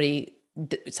case somebody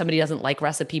doesn't like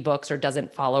recipe books or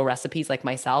doesn't follow recipes like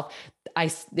myself.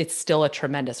 It's still a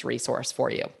tremendous resource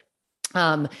for you.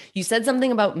 You said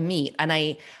something about meat, and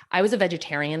I was a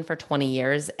vegetarian for 20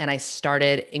 years, and I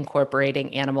started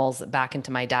incorporating animals back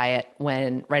into my diet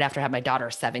right after I had my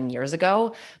daughter 7 years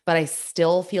ago. But I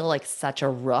still feel like such a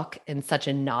rook and such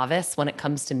a novice when it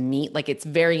comes to meat. Like it's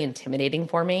very intimidating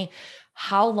for me.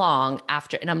 How long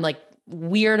after, and I'm like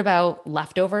weird about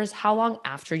leftovers, how long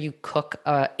after you cook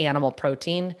animal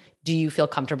protein do you feel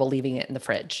comfortable leaving it in the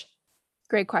fridge?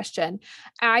 Great question.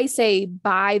 I say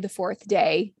by the fourth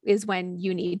day is when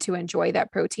you need to enjoy that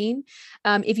protein.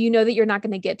 If you know that you're not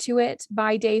going to get to it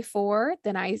by day 4,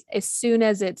 then as soon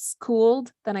as it's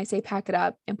cooled, then I say pack it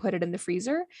up and put it in the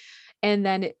freezer. And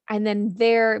then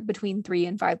there between 3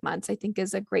 and 5 months, I think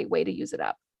is a great way to use it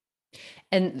up.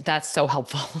 And that's so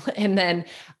helpful. And then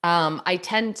I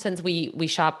tend, since we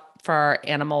shop for our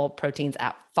animal proteins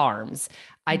at farms,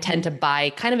 I tend Mhm. to buy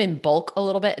kind of in bulk a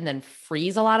little bit and then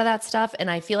freeze a lot of that stuff. And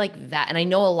I feel like that, and I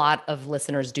know a lot of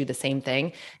listeners do the same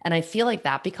thing. And I feel like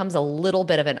that becomes a little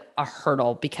bit of a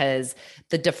hurdle because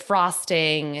the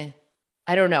defrosting,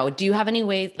 I don't know. Do you have any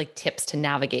ways, like tips to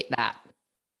navigate that?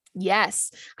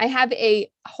 Yes, I have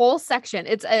a whole section.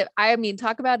 I mean,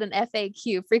 talk about an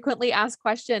FAQ. Frequently asked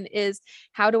question is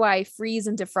how do I freeze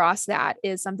and defrost that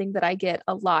is something that I get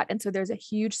a lot. And so there's a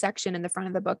huge section in the front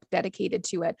of the book dedicated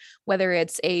to it, whether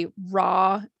it's a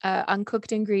raw,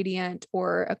 uncooked ingredient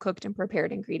or a cooked and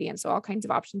prepared ingredient. So all kinds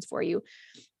of options for you.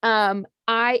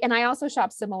 I also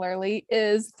shop similarly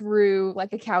is through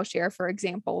like a cow share, for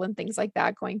example, and things like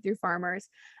that, going through farmers.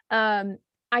 Um,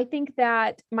 I think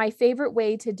that my favorite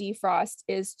way to defrost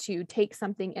is to take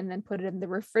something and then put it in the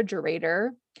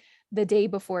refrigerator the day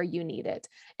before you need it.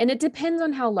 And it depends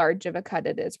on how large of a cut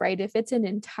it is, right? If it's an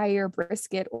entire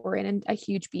brisket or a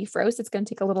huge beef roast, it's going to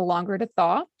take a little longer to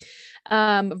thaw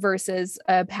versus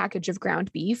a package of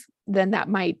ground beef. Then that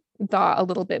might thaw a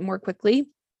little bit more quickly.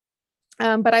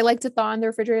 But I like to thaw in the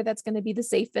refrigerator. That's going to be the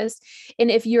safest.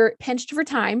 And if you're pinched for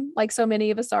time, like so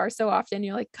many of us are so often,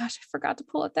 you're like, gosh, I forgot to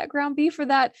pull out that ground beef for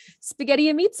that spaghetti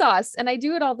and meat sauce. And I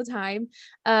do it all the time.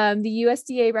 The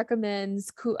USDA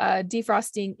recommends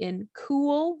defrosting in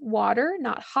cool water,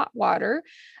 not hot water.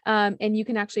 And you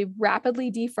can actually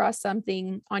rapidly defrost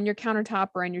something on your countertop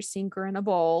or in your sink or in a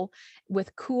bowl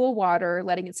with cool water,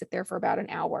 letting it sit there for about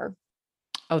an hour.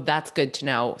 Oh, that's good to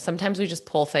know. Sometimes we just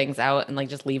pull things out and like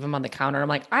just leave them on the counter. I'm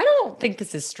like, I don't think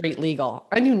this is street legal.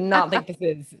 I do not think this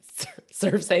is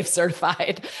serve safe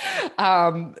certified.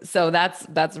 So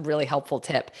that's a really helpful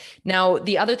tip. Now,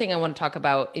 the other thing I want to talk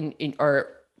about in or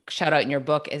shout out in your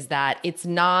book is that it's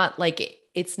not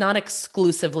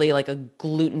exclusively like a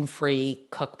gluten-free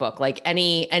cookbook. Like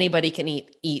anybody can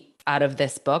eat out of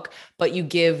this book, but you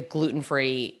give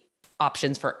gluten-free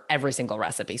options for every single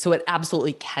recipe. So it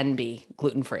absolutely can be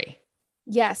gluten-free.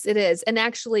 Yes, it is. And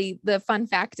actually, the fun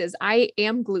fact is I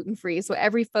am gluten-free. So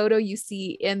every photo you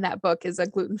see in that book is a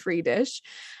gluten-free dish.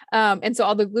 And so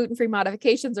all the gluten-free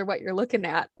modifications are what you're looking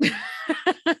at. And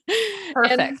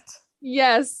Perfect.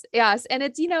 yes, yes. And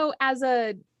it's, as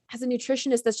a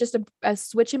nutritionist, that's just a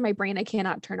switch in my brain I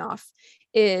cannot turn off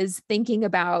is thinking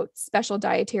about special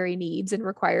dietary needs and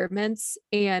requirements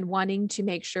and wanting to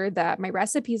make sure that my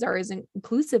recipes are as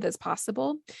inclusive as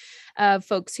possible of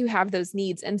folks who have those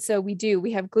needs. And so we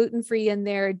have gluten-free in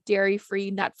there,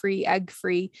 dairy-free, nut-free,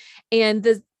 egg-free, and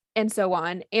so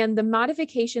on. And the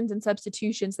modifications and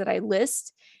substitutions that I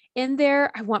list in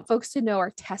there, I want folks to know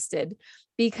are tested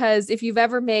because if you've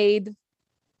ever made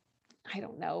I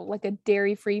don't know, like a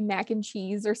dairy-free mac and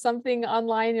cheese or something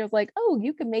online. You're like, oh,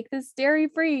 you can make this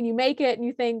dairy-free, and you make it and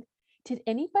you think, did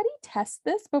anybody test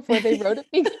this before they wrote it?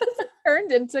 Because it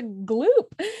turned into gloop.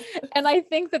 And I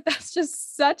think that that's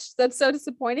so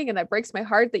disappointing. And that breaks my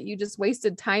heart that you just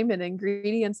wasted time and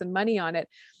ingredients and money on it.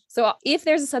 So if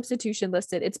there's a substitution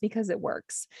listed, it's because it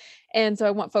works. And so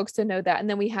I want folks to know that. And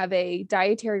then we have a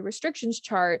dietary restrictions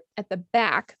chart at the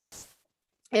back.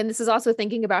 And this is also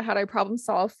thinking about how do I problem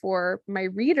solve for my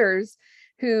readers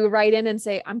who write in and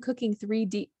say, I'm cooking three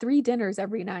dinners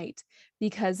every night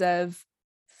because of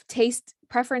taste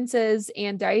preferences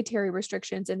and dietary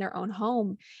restrictions in their own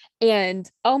home. And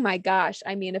oh my gosh,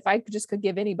 I mean, if I just could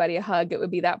give anybody a hug, it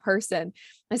would be that person.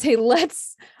 I say,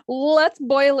 let's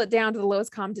boil it down to the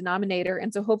lowest common denominator.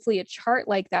 And so hopefully a chart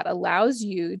like that allows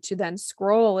you to then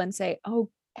scroll and say, oh,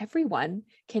 everyone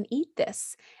can eat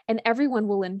this and everyone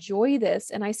will enjoy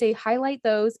this. And I say, highlight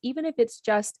those, even if it's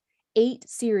just 8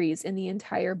 series in the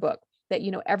entire book that,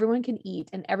 everyone can eat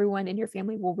and everyone in your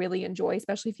family will really enjoy,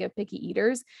 especially if you have picky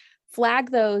eaters.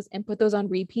 Flag those and put those on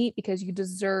repeat because you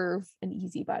deserve an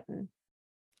easy button.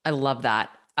 I love that.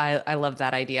 I love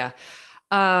that idea.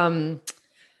 I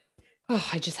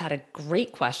just had a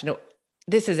great question. Oh,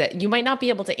 this is it. You might not be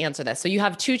able to answer this. So you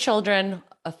have 2 children,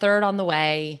 a third on the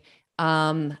way.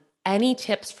 Any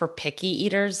tips for picky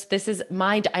eaters?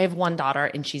 I have one daughter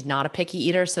and she's not a picky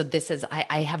eater. So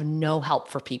I have no help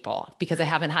for people because I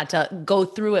haven't had to go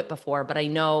through it before, but I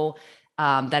know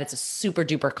that it's a super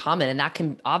duper common and that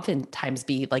can oftentimes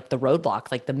be like the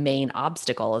roadblock, like the main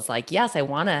obstacle is like, yes, I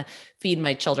want to feed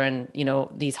my children,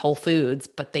 these whole foods,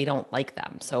 but they don't like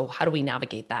them. So how do we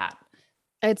navigate that?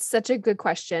 It's such a good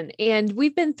question. And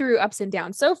we've been through ups and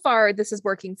downs. So far, this is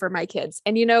working for my kids.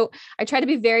 And, I try to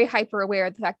be very hyper aware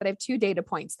of the fact that I have 2 data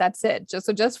points. That's it.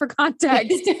 Just for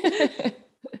context,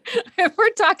 if we're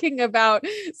talking about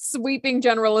sweeping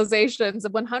generalizations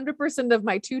of 100% of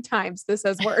my 2 times, this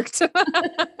has worked.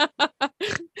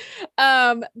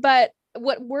 But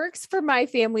what works for my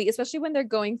family, especially when they're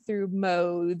going through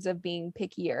modes of being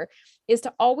pickier, is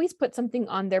to always put something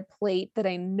on their plate that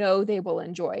I know they will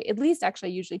enjoy. At least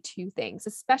actually usually 2 things,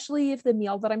 especially if the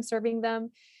meal that I'm serving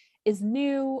them is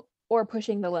new or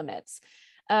pushing the limits.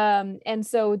 And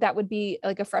so that would be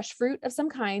like a fresh fruit of some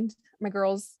kind. My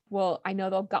girls I know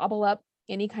they'll gobble up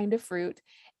any kind of fruit.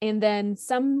 and then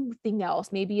something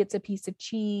else. Maybe it's a piece of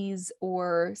cheese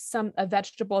or a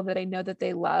vegetable that I know that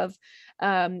they love.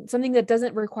 Something that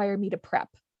doesn't require me to prep,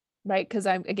 right? Because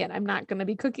I'm not going to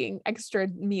be cooking extra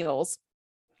meals.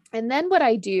 And then what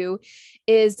I do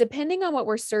is, depending on what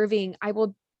we're serving, I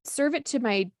will serve it to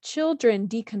my children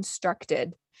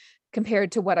deconstructed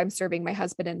compared to what I'm serving my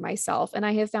husband and myself. And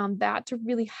I have found that to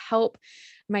really help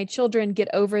my children get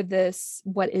over this,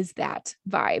 what is that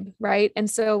vibe, right? And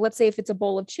so let's say if it's a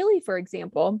bowl of chili, for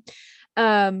example,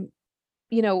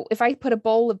 if I put a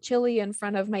bowl of chili in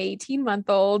front of my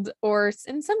 18-month-old,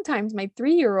 and sometimes my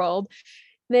 3-year-old,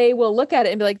 they will look at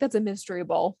it and be like, that's a mystery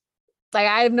bowl. Like,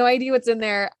 I have no idea what's in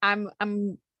there.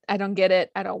 I don't get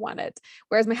it. I don't want it.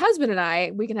 Whereas my husband and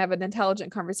I, we can have an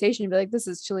intelligent conversation and be like, this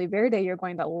is chili verde. You're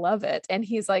going to love it. And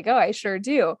he's like, oh, I sure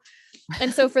do.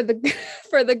 And so for the,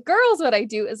 for the girls, what I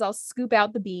do is I'll scoop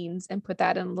out the beans and put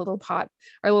that in a little pot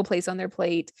or a little place on their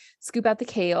plate, scoop out the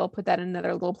kale, put that in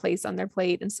another little place on their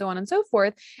plate, and so on and so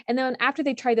forth. And then after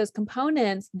they try those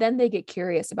components, then they get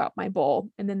curious about my bowl,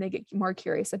 and then they get more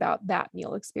curious about that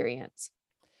meal experience.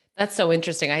 That's so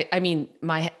interesting. I mean,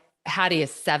 my Hattie is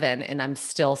 7 and I'm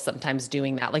still sometimes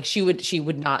doing that. Like she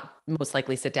would not most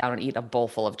likely sit down and eat a bowl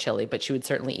full of chili, but she would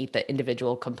certainly eat the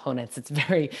individual components. It's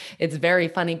very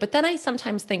funny. But then I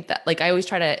sometimes think that, like, I always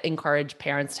try to encourage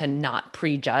parents to not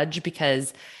prejudge,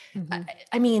 because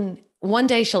I mean, one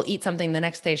day she'll eat something, the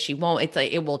next day she won't. It's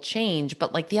like, it will change.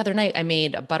 But like the other night I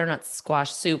made a butternut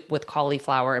squash soup with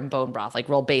cauliflower and bone broth, like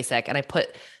real basic. And I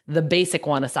put the basic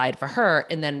one aside for her.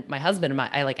 And then my husband and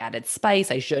I like added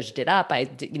spice. I zhuzhed it up. I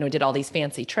did all these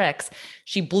fancy tricks.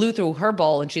 She blew through her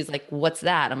bowl and she's like, what's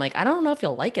that? I'm like, I don't know if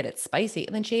you'll like it. It's spicy.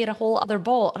 And then she ate a whole other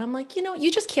bowl. And I'm like,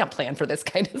 you just can't plan for this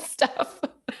kind of stuff.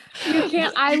 You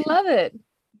can't. I love it.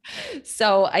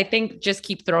 So I think just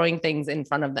keep throwing things in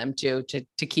front of them to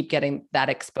keep getting that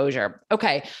exposure.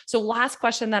 Okay. So last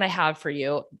question that I have for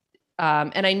you.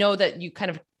 And I know that you kind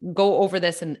of go over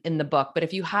this in the book, but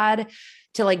if you had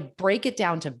to like break it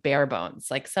down to bare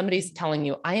bones, like somebody's telling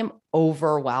you, I am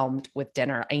overwhelmed with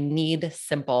dinner, I need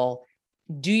simple.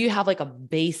 Do you have like a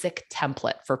basic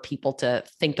template for people to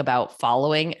think about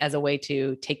following as a way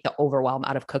to take the overwhelm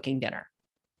out of cooking dinner?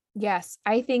 Yes,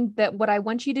 I think that what I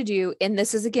want you to do, and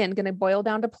this is again going to boil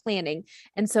down to planning.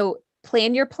 And so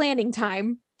plan your planning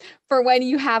time for when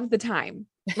you have the time,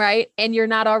 right? And you're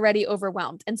not already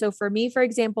overwhelmed. And so for me, for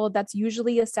example, that's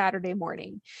usually a Saturday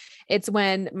morning. It's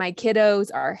when my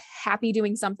kiddos are happy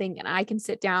doing something and I can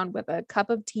sit down with a cup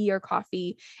of tea or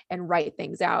coffee and write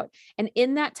things out. And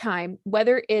in that time,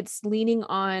 whether it's leaning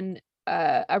on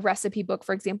a recipe book,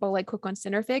 for example, like Cook on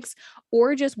Cinefix,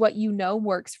 or just what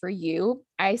works for you,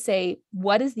 I say,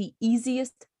 what is the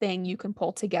easiest thing you can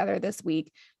pull together this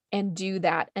week, and do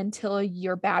that until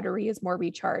your battery is more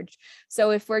recharged.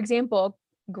 So if, for example,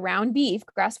 ground beef,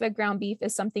 grass-fed ground beef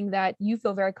is something that you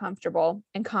feel very comfortable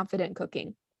and confident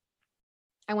cooking,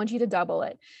 I want you to double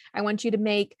it. I want you to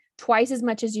make twice as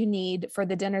much as you need for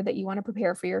the dinner that you want to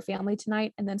prepare for your family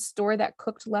tonight, and then store that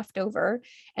cooked leftover,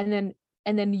 and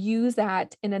then use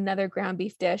that in another ground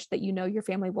beef dish that your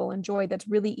family will enjoy, that's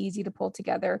really easy to pull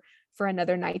together for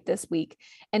another night this week.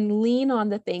 And lean on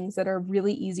the things that are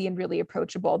really easy and really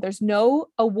approachable. There's no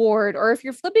award. Or if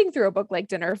you're flipping through a book like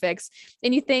Dinner Fix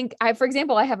and you think, for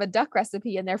example, I have a duck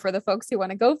recipe in there for the folks who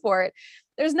want to go for it.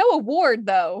 There's no award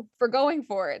though for going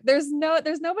for it. There's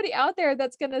nobody out there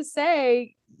that's going to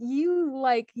say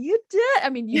you did.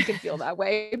 I mean, you can feel that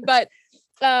way, but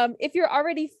if you're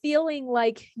already feeling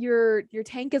like your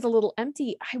tank is a little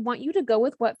empty, I want you to go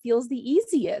with what feels the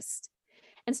easiest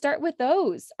and start with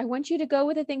those. I want you to go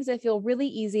with the things that feel really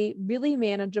easy, really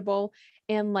manageable,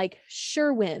 and like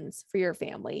sure wins for your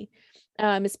family.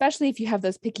 Especially if you have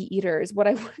those picky eaters,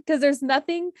 because there's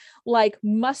nothing like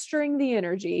mustering the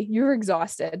energy. You're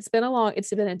exhausted. It's been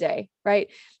a day, right?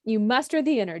 You muster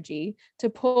the energy to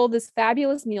pull this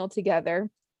fabulous meal together,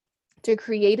 to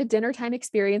create a dinner time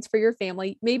experience for your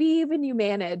family. Maybe even you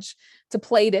manage to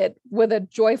plate it with a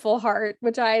joyful heart,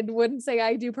 which I wouldn't say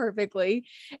I do perfectly.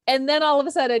 And then all of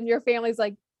a sudden your family's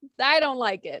like, I don't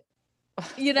like it,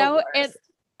 and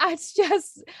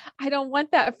I don't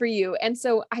want that for you. And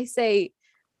so I say,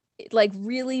 like,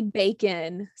 really bake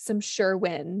in some sure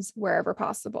wins wherever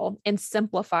possible and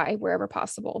simplify wherever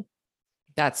possible.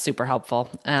 That's super helpful.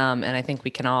 And I think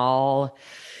we can all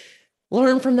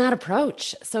learn from that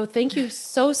approach. So thank you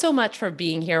so much for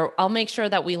being here. I'll make sure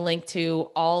that we link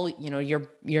to all,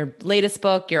 your latest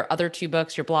book, your other 2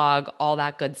 books, your blog, all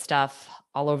that good stuff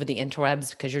all over the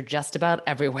interwebs, because you're just about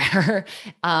everywhere.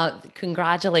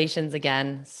 Congratulations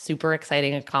again. Super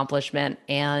exciting accomplishment.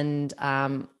 And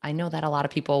I know that a lot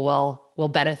of people will will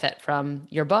benefit from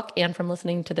your book and from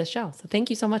listening to this show. So thank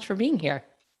you so much for being here.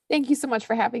 Thank you so much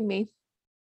for having me.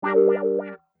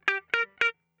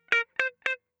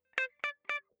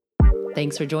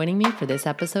 Thanks for joining me for this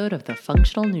episode of the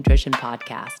Functional Nutrition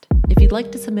Podcast. If you'd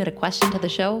like to submit a question to the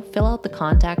show, fill out the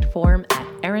contact form at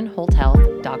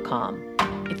erinholthealth.com.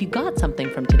 If you got something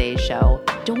from today's show,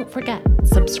 don't forget,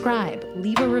 subscribe,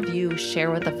 leave a review,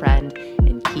 share with a friend,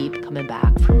 and keep coming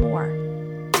back for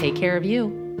more. Take care of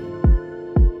you.